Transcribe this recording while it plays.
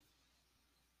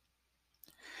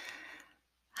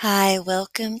Hi,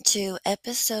 welcome to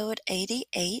episode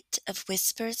 88 of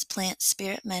Whispers Plant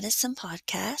Spirit Medicine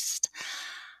Podcast.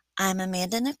 I'm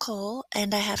Amanda Nicole,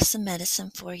 and I have some medicine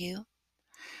for you.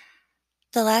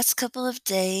 The last couple of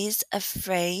days, a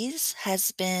phrase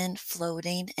has been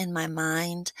floating in my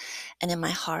mind and in my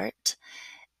heart.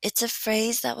 It's a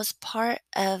phrase that was part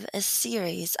of a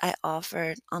series I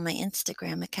offered on my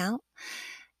Instagram account.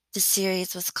 The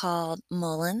series was called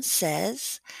Mullen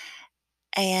Says,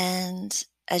 and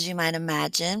as you might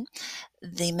imagine,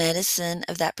 the medicine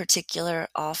of that particular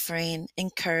offering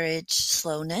encouraged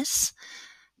slowness,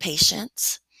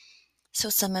 patience. So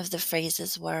some of the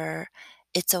phrases were,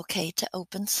 "It's okay to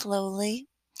open slowly,"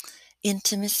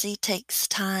 "Intimacy takes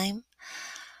time."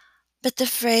 But the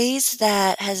phrase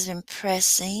that has been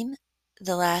pressing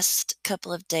the last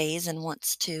couple of days and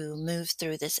wants to move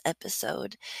through this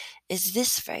episode is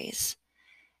this phrase: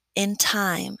 "In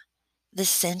time, the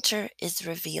center is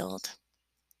revealed."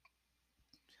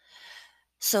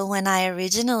 So when I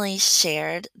originally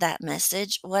shared that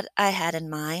message, what I had in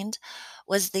mind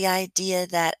was the idea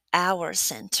that our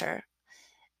center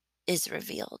is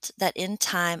revealed, that in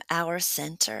time, our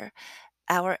center,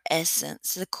 our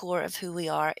essence, the core of who we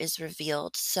are is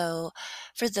revealed. So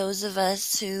for those of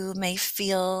us who may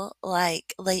feel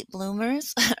like late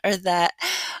bloomers or that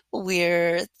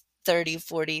we're 30,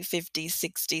 40, 50,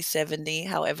 60, 70,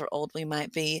 however old we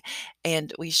might be,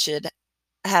 and we should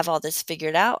have all this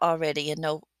figured out already and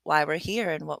know why we're here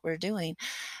and what we're doing.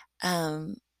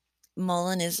 Um,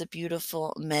 Mullein is a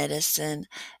beautiful medicine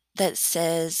that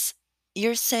says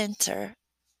your center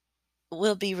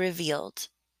will be revealed.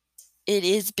 It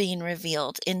is being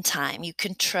revealed in time. You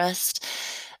can trust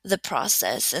the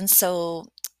process. And so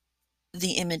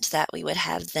the image that we would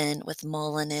have then with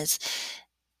mullein is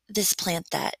this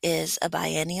plant that is a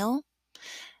biennial,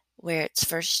 where its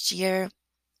first year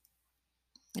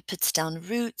it puts down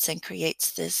roots and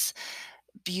creates this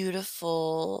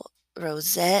beautiful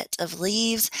rosette of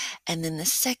leaves, and then the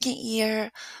second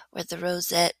year where the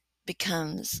rosette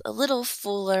becomes a little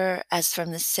fuller as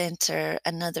from the center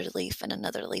another leaf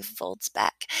folds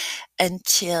back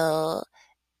until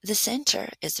the center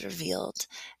is revealed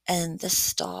and the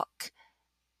stalk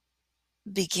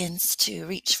begins to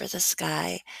reach for the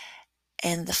sky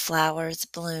and the flowers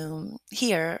bloom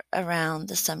here around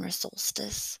the summer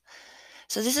solstice.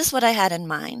 So this is what I had in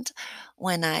mind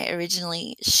when I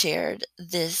originally shared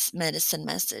this medicine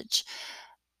message,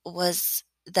 was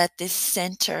that this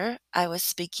center I was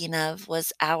speaking of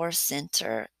was our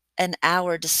center and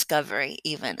our discovery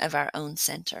even of our own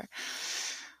center.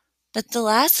 But the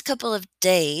last couple of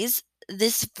days,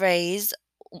 this phrase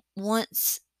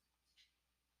wants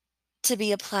to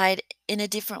be applied in a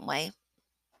different way.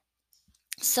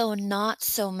 So not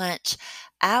so much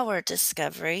our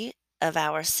discovery of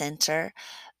our center,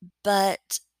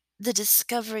 but the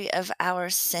discovery of our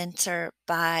center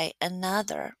by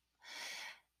another.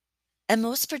 And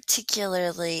most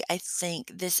particularly, I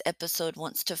think this episode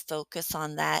wants to focus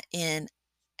on that in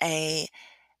a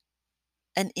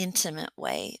an intimate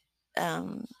way.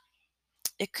 Um,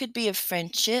 it could be a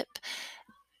friendship,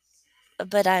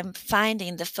 but I'm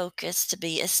finding the focus to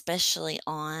be especially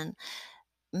on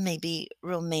maybe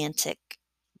romantic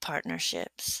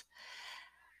partnerships.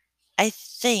 I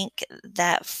think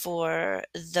that for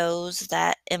those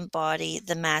that embody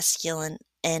the masculine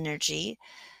energy,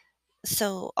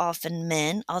 so often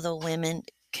men, although women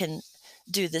can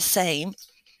do the same,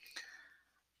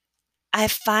 I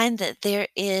find that there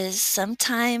is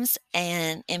sometimes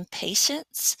an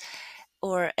impatience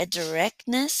or a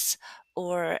directness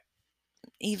or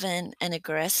even an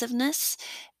aggressiveness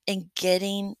in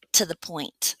getting to the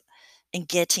point and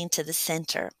getting to the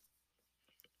center.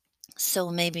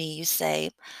 So maybe you say,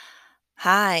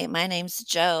 "Hi, my name's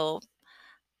Joe.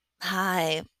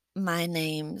 Hi, my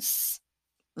name's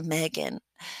Megan."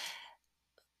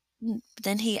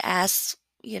 Then he asks,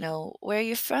 "Where are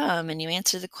you from?" And you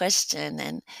answer the question.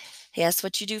 And he asks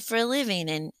what you do for a living,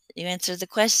 and you answer the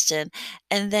question.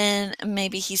 And then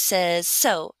maybe he says,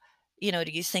 "So, do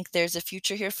you think there's a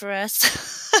future here for us?"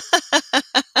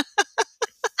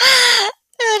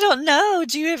 I don't know.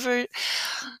 Do you ever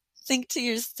think to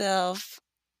yourself,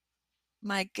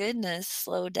 "My goodness,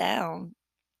 slow down,"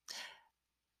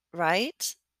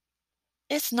 right?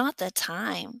 It's not the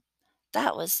time.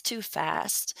 That was too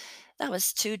fast. That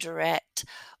was too direct.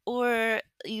 Or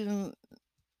you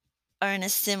are in a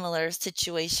similar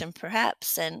situation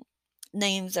perhaps, and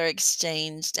names are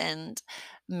exchanged, and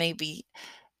maybe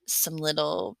some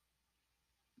little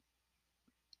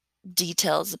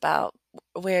details about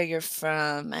where you're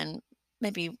from and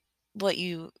maybe what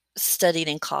you studied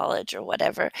in college or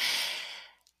whatever.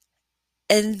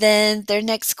 And then their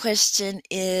next question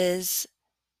is,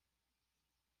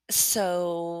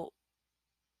 "So,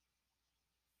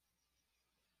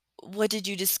 what did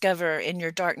you discover in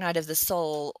your dark night of the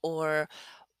soul?" Or,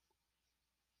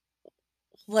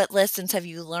 "What lessons have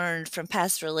you learned from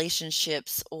past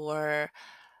relationships?" Or,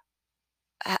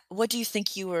 "What do you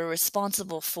think you were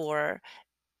responsible for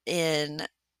in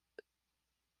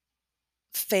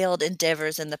failed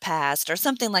endeavors in the past?" Or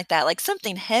something like that, like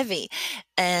something heavy,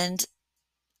 and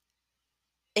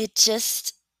it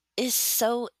just is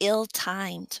so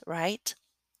ill-timed, right?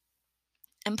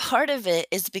 And part of it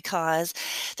is because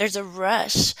there's a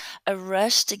rush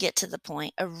to get to the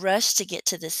point, a rush to get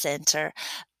to the center,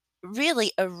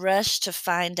 really a rush to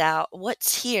find out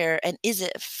what's here and is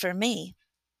it for me,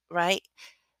 right?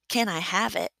 Can I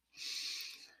have it?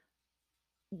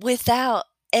 Without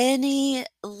any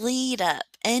lead up,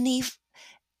 any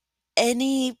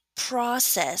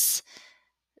process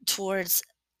towards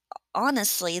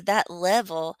honestly that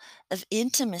level of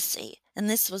intimacy. And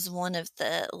this was one of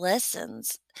the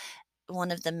lessons,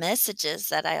 one of the messages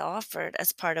that I offered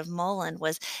as part of Mullen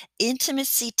was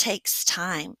intimacy takes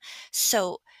time.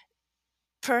 So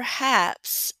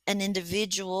perhaps an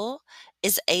individual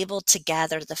is able to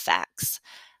gather the facts.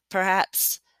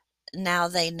 Perhaps now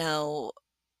they know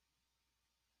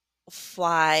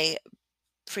why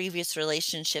previous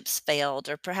relationships failed,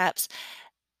 or perhaps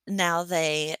now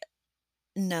they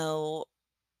know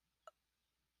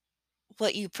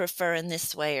what you prefer in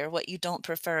this way or what you don't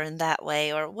prefer in that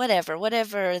way or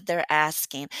whatever they're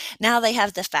asking. Now they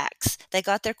have the facts. They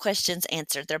got their questions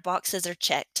answered. Their boxes are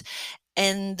checked.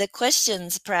 And the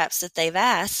questions perhaps that they've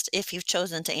asked, if you've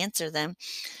chosen to answer them,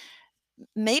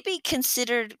 may be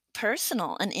considered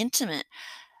personal and intimate.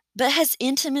 But has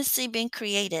intimacy been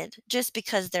created just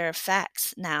because there are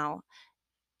facts now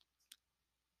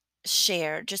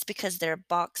shared, just because there are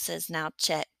boxes now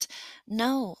checked?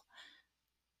 No.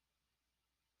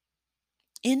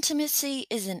 Intimacy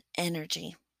is an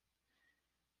energy.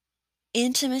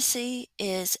 Intimacy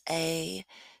is a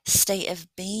state of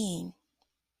being.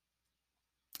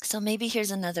 So maybe here's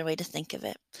another way to think of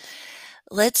it.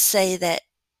 Let's say that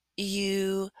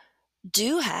you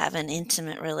do have an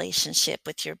intimate relationship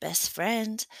with your best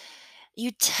friend.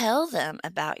 You tell them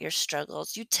about your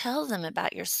struggles. You tell them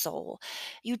about your soul.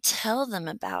 You tell them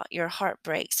about your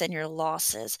heartbreaks and your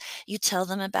losses. You tell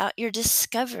them about your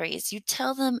discoveries. You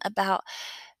tell them about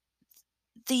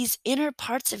these inner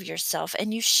parts of yourself,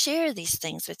 and you share these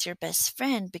things with your best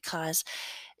friend because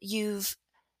you've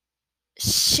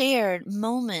shared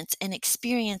moments and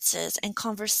experiences and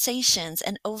conversations,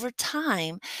 and over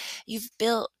time you've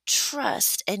built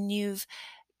trust and you've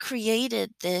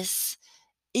created this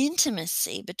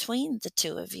intimacy between the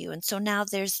two of you. And so now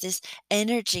there's this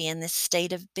energy and this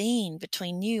state of being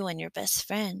between you and your best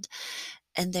friend,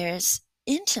 and there's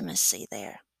intimacy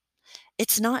there.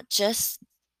 It's not just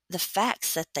the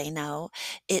facts that they know,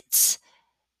 it's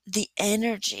the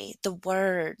energy, the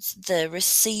words, the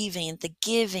receiving, the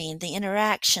giving, the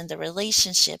interaction, the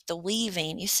relationship, the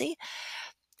weaving. You see?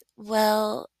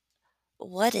 Well,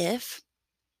 what if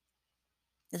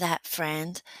that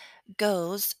friend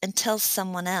goes and tells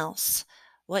someone else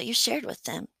what you shared with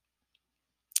them?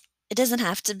 It doesn't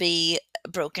have to be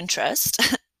broken trust.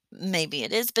 Maybe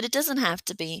it is, but it doesn't have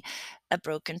to be a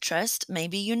broken trust.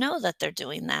 Maybe you know that they're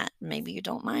doing that. Maybe you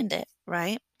don't mind it,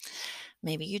 right?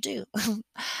 Maybe you do.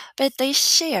 But they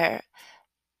share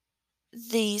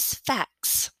these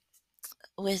facts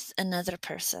with another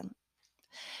person.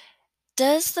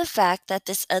 Does the fact that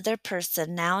this other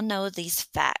person now know these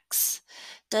facts,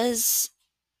 does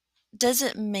does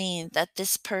it mean that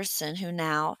this person who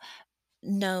now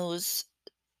knows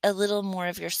a little more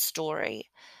of your story,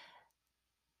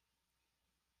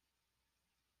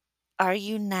 are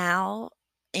you now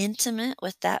intimate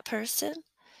with that person?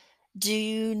 Do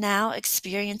you now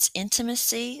experience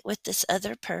intimacy with this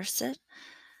other person?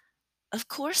 Of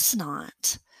course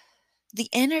not. The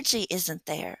energy isn't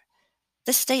there.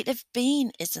 The state of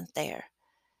being isn't there.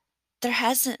 There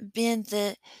hasn't been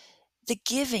the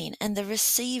giving and the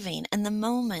receiving and the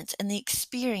moment and the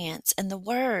experience and the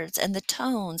words and the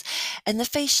tones and the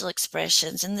facial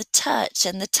expressions and the touch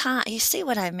and the time. You see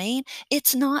what I mean?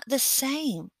 It's not the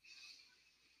same.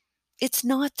 It's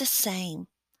not the same.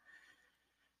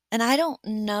 And I don't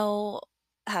know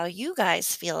how you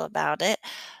guys feel about it,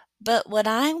 but what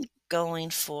I'm going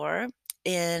for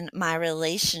in my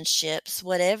relationships,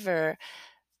 whatever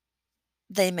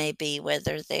they may be,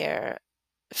 whether they're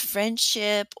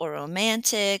friendship or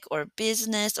romantic or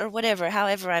business or whatever,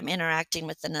 however I'm interacting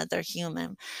with another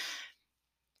human,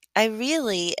 I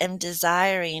really am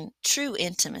desiring true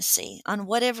intimacy on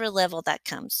whatever level that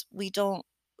comes. We don't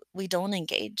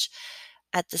engage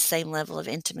at the same level of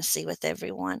intimacy with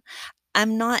everyone.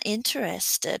 I'm not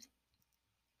interested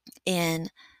in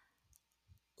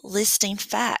listing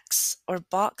facts or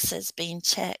boxes being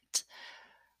checked,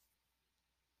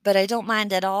 but I don't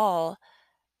mind at all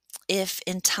if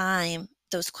in time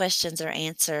those questions are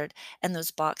answered and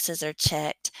those boxes are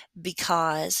checked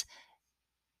because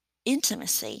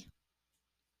intimacy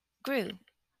grew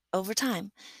over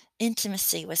time.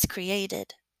 Intimacy was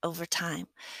created over time.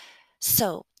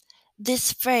 So,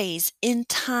 this phrase, in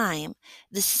time,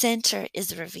 the center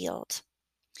is revealed.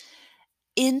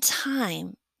 In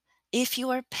time, if you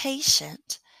are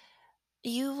patient,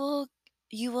 you will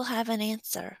you will have an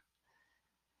answer.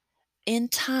 In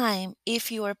time,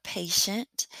 if you are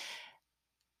patient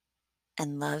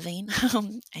and loving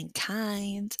and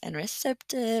kind and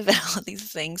receptive and all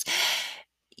these things,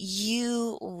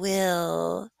 you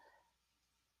will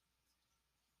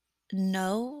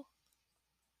know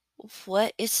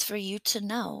what is for you to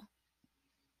know.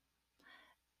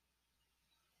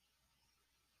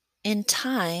 In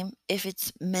time, if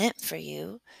it's meant for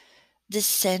you, the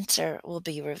center will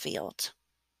be revealed.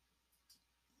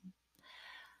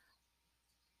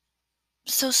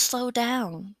 So slow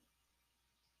down.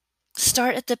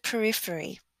 Start at the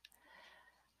periphery.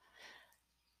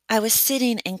 I was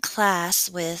sitting in class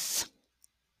with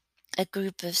a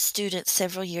group of students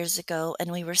several years ago,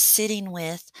 and we were sitting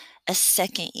with a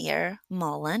second year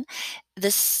mullein.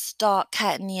 The stalk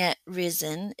hadn't yet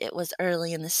risen, it was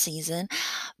early in the season,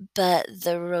 but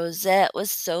the rosette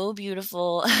was so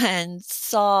beautiful and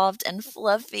soft and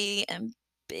fluffy and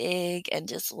big and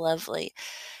just lovely.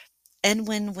 And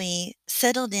when we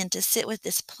settled in to sit with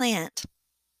this plant,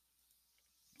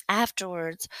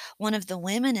 afterwards, one of the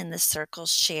women in the circle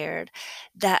shared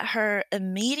that her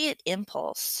immediate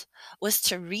impulse was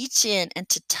to reach in and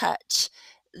to touch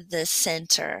the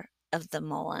center of the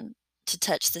mullein, to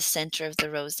touch the center of the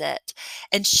rosette.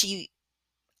 And she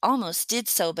almost did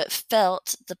so, but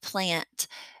felt the plant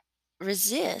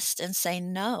resist and say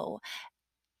no,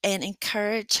 and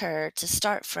encourage her to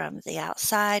start from the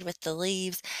outside with the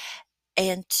leaves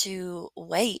and to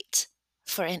wait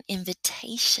for an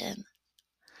invitation.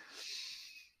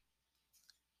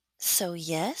 So,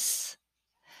 yes.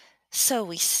 So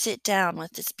we sit down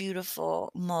with this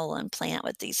beautiful mullein plant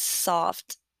with these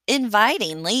soft,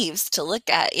 inviting leaves to look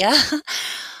at, yeah.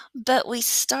 But we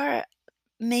start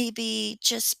maybe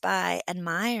just by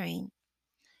admiring,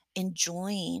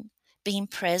 enjoying, being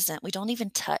present. We don't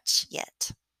even touch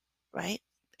yet, right?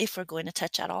 If we're going to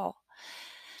touch at all.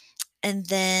 And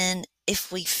then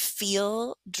if we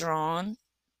feel drawn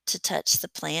to touch the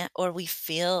plant or we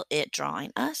feel it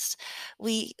drawing us,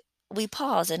 we we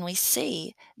pause and we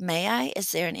see, may I?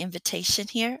 Is there an invitation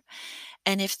here?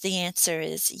 And if the answer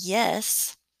is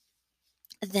yes,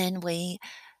 then we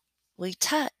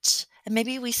touch. And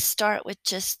maybe we start with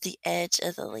just the edge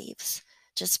of the leaves,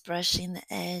 just brushing the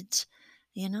edge,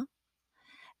 you know?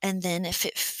 And then if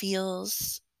it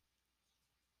feels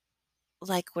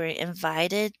like we're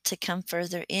invited to come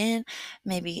further in,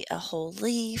 maybe a whole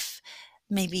leaf,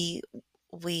 maybe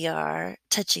we are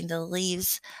touching the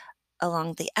leaves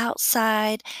along the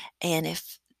outside, and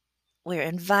if we're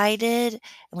invited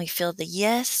and we feel the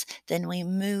yes, then we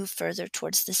move further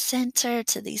towards the center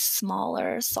to these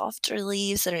smaller, softer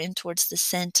leaves that are in towards the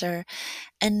center,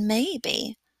 and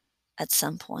maybe at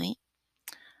some point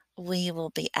we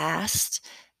will be asked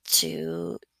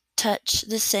to touch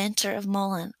the center of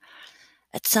mullein.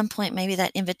 At some point, maybe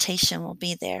that invitation will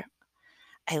be there.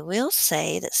 I will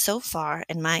say that so far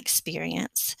in my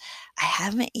experience, I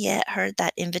haven't yet heard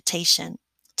that invitation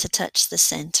to touch the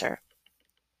center.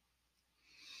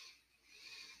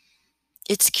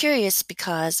 It's curious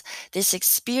because this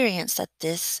experience that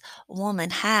this woman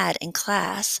had in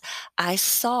class, I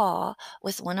saw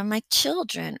with one of my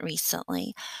children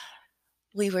recently.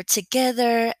 We were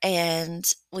together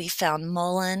and we found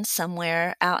mullein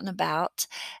somewhere out and about,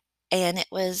 and it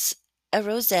was a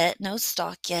rosette, no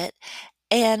stalk yet.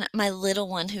 And my little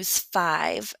one, who's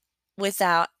 5,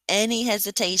 without any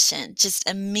hesitation, just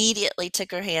immediately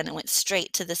took her hand and went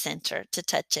straight to the center to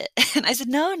touch it. And I said,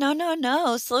 "No, no, no,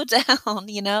 no, slow down,"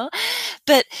 you know?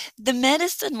 But the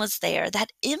medicine was there,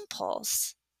 that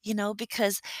impulse,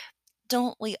 because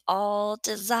don't we all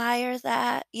desire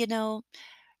that,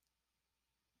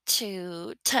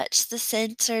 to touch the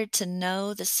center, to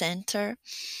know the center?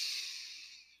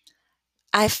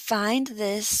 I find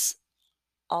this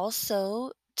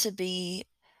also to be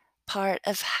part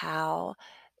of how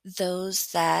those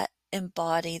that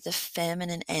embody the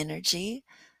feminine energy,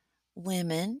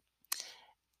 women,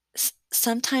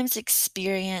 sometimes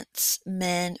experience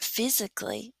men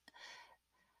physically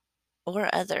or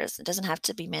others. It doesn't have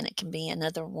to be men, it can be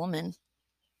another woman.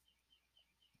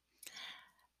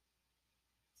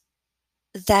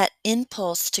 That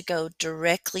impulse to go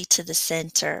directly to the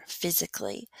center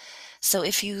physically. So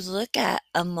if you look at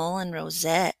a Mullen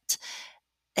rosette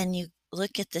and you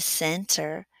look at the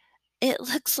center, it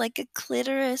looks like a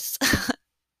clitoris.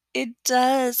 It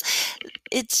does.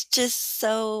 It's just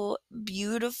so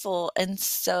beautiful and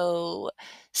so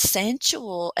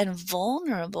sensual and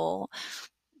vulnerable.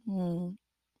 Mm.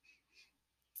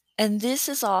 And this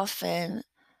is often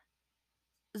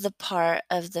the part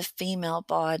of the female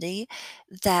body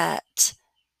that,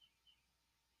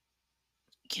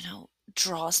 you know,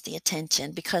 draws the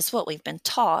attention because what we've been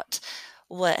taught,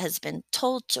 what has been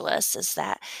told to us is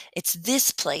that it's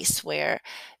this place where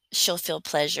she'll feel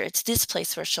pleasure. It's this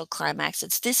place where she'll climax.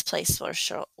 It's this place where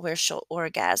she'll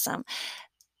orgasm.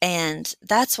 And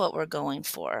that's what we're going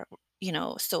for, you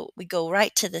know, so we go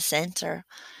right to the center.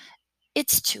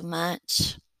 It's too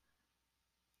much,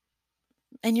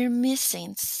 and you're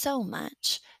missing so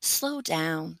much. Slow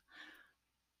down.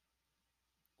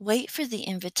 Wait for the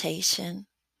invitation.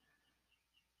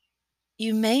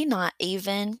 You may not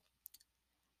even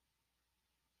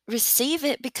receive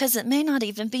it because it may not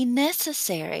even be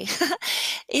necessary.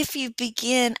 If you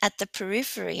begin at the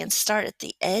periphery and start at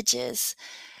the edges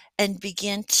and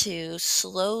begin to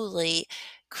slowly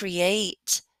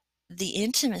create the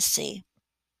intimacy,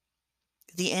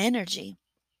 the energy,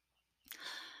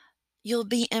 you'll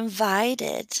be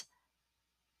invited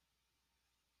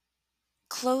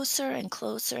closer and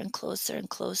closer and closer and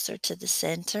closer to the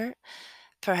center.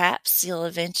 Perhaps you'll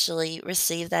eventually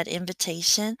receive that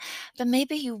invitation, but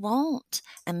maybe you won't.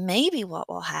 And maybe what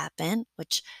will happen,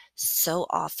 which so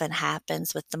often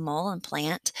happens with the mole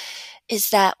implant, is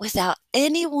that without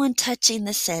anyone touching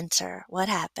the center, what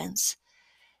happens?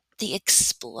 The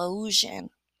explosion,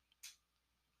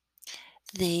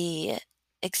 the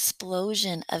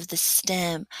explosion of the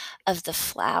stem, of the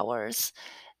flowers,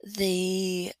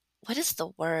 the what is the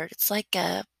word? It's like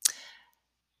a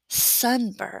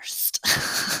sunburst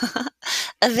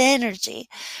of energy,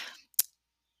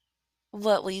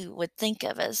 what we would think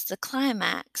of as the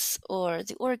climax or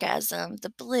the orgasm, the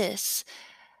bliss,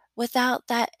 without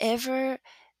that ever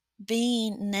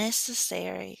being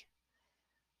necessary.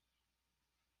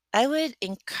 I would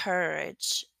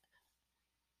encourage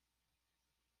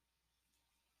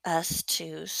us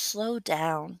to slow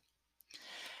down,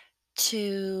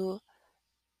 to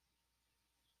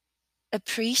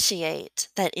appreciate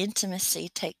that intimacy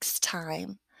takes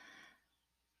time,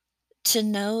 to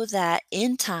know that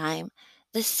in time,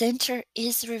 the center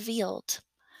is revealed.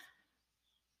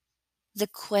 The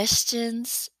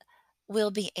questions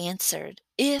will be answered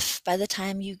if by the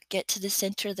time you get to the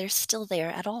center, they're still there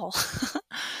at all.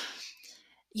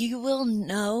 You will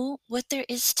know what there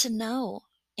is to know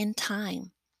in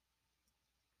time.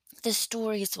 The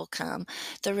stories will come,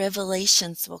 the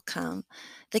revelations will come,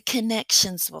 the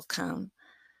connections will come.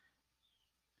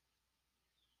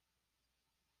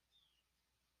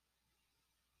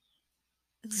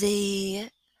 The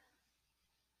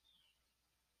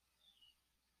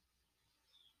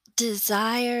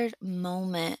desired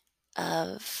moment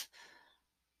of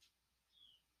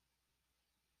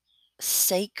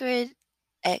sacred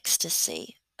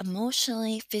ecstasy,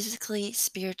 emotionally, physically,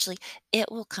 spiritually,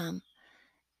 it will come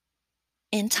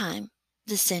in time.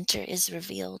 The center is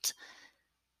revealed.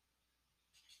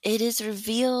 It is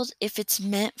revealed if it's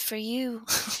meant for you.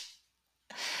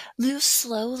 Move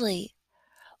slowly.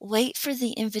 Wait for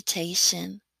the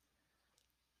invitation.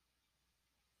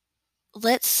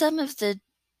 Let some of the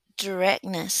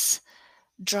directness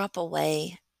drop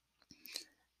away.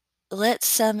 Let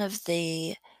some of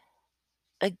the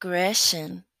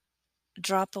aggression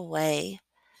drop away.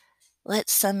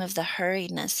 Let some of the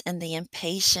hurriedness and the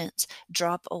impatience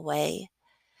drop away.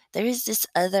 There is this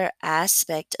other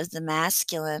aspect of the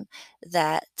masculine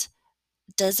that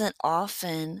doesn't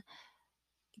often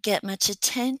get much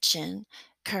attention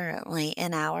currently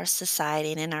in our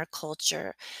society and in our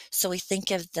culture. So we think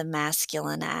of the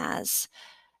masculine as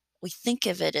we think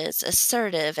of it as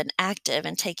assertive and active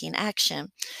and taking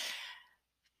action.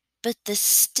 But the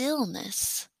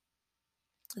stillness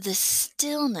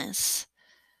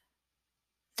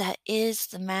that is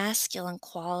the masculine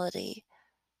quality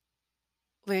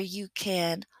where you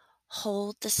can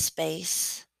hold the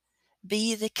space,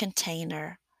 be the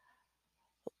container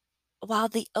while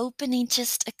the opening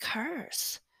just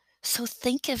occurs. So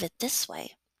think of it this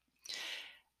way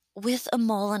with a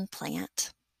mullein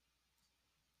plant,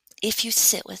 if you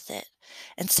sit with it,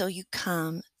 and so you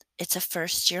come It's a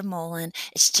first-year mullein.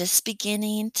 It's just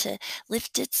beginning to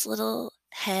lift its little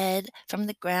head from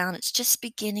the ground. It's just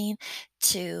beginning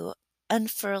to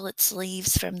unfurl its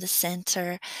leaves from the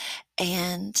center,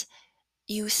 and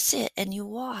you sit and you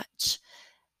watch.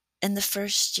 In the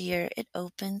first year, it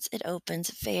opens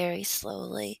very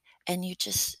slowly, and you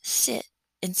just sit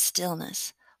in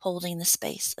stillness, holding the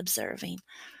space, observing.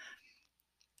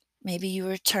 Maybe you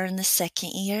return the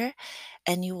second year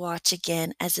and you watch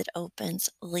again as it opens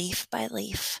leaf by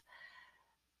leaf,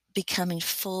 becoming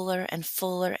fuller and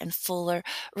fuller and fuller,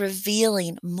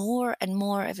 revealing more and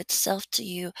more of itself to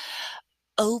you,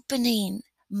 opening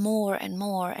more and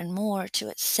more and more to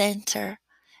its center,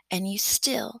 and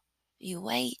you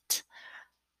wait.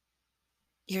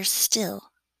 You're still.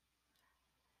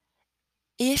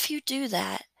 If you do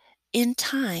that, in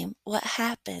time, what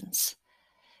happens?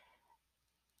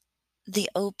 The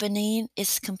opening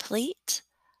is complete.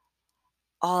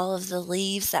 All of the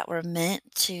leaves that were meant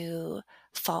to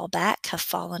fall back have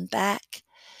fallen back.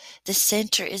 The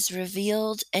center is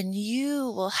revealed, and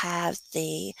you will have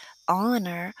the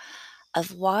honor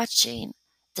of watching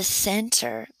the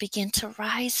center begin to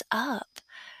rise up.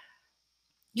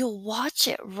 You'll watch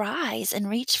it rise and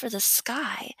reach for the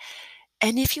sky.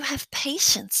 And if you have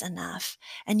patience enough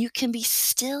and you can be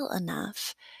still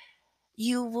enough,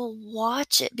 you will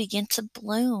watch it begin to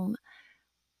bloom.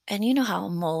 And you know how a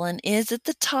mullein is at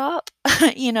the top,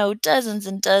 dozens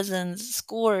and dozens,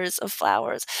 scores of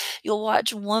flowers. You'll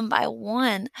watch one by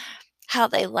one how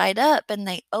they light up and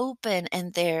they open,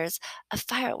 and there's a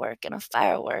firework and a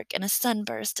firework and a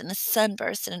sunburst and a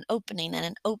sunburst and an opening and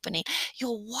an opening.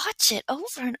 You'll watch it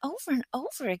over and over and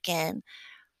over again.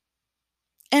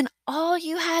 And all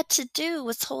you had to do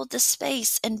was hold the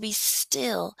space and be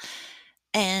still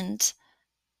and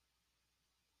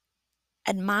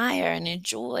admire and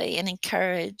enjoy and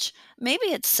encourage.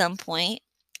 Maybe at some point,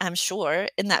 I'm sure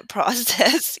in that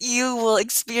process, you will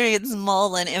experience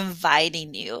mullein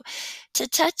inviting you to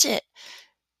touch it.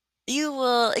 You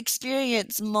will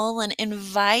experience mullein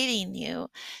inviting you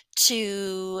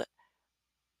to,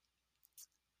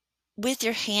 with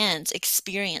your hands,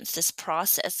 experience this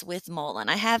process with mullein.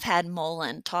 I have had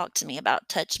mullein talk to me about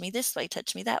touch me this way,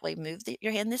 touch me that way, move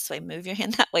your hand this way, move your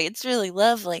hand that way. It's really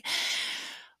lovely.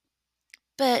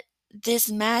 But this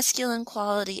masculine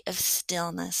quality of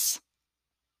stillness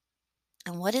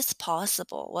and what is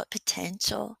possible, what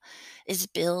potential is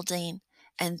building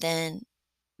and then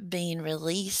being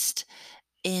released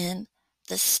in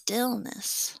the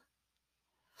stillness.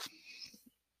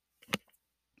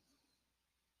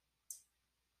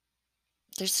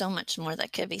 There's so much more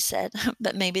that could be said,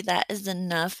 but maybe that is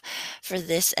enough for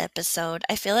this episode.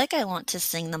 I feel like I want to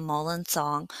sing the mullein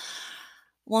song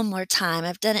one more time.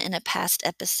 I've done it in a past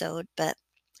episode, but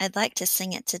I'd like to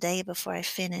sing it today before I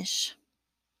finish.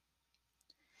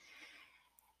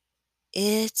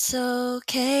 It's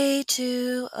okay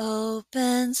to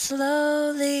open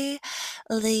slowly,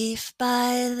 leaf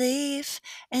by leaf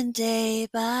and day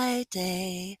by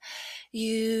day.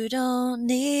 You don't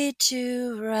need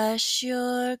to rush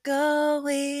your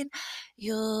going.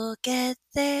 You'll get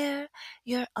there,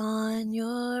 you're on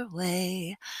your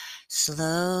way.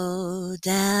 Slow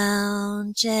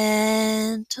down,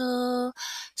 gentle,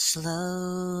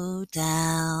 slow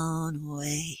down,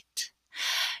 wait.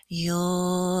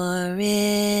 You're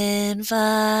invited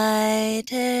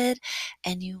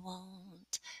and you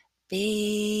won't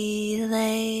be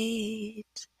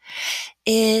late.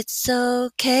 It's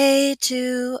okay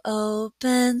to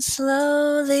open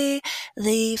slowly,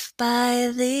 leaf by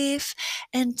leaf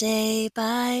and day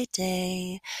by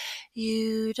day.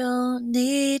 You don't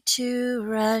need to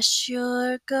rush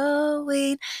your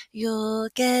going. You'll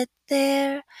get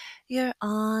there, you're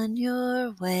on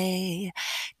your way.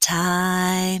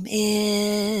 Time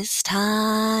is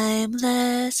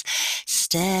timeless.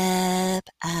 Step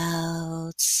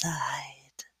outside.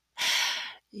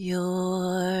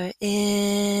 You're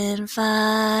invited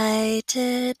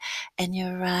and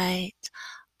you're right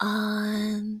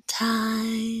on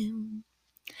time.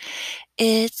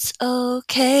 It's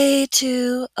okay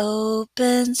to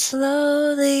open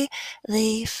slowly,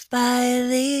 leaf by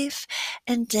leaf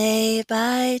and day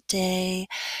by day.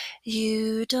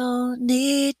 You don't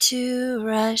need to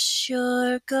rush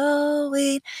your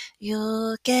going.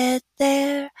 You'll get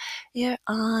there, you're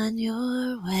on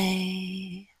your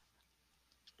way.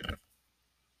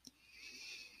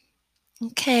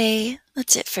 Okay,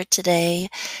 that's it for today.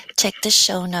 Check the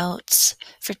show notes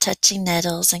for Touching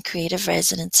Nettles and Creative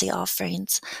Residency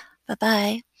offerings.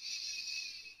 Bye-bye.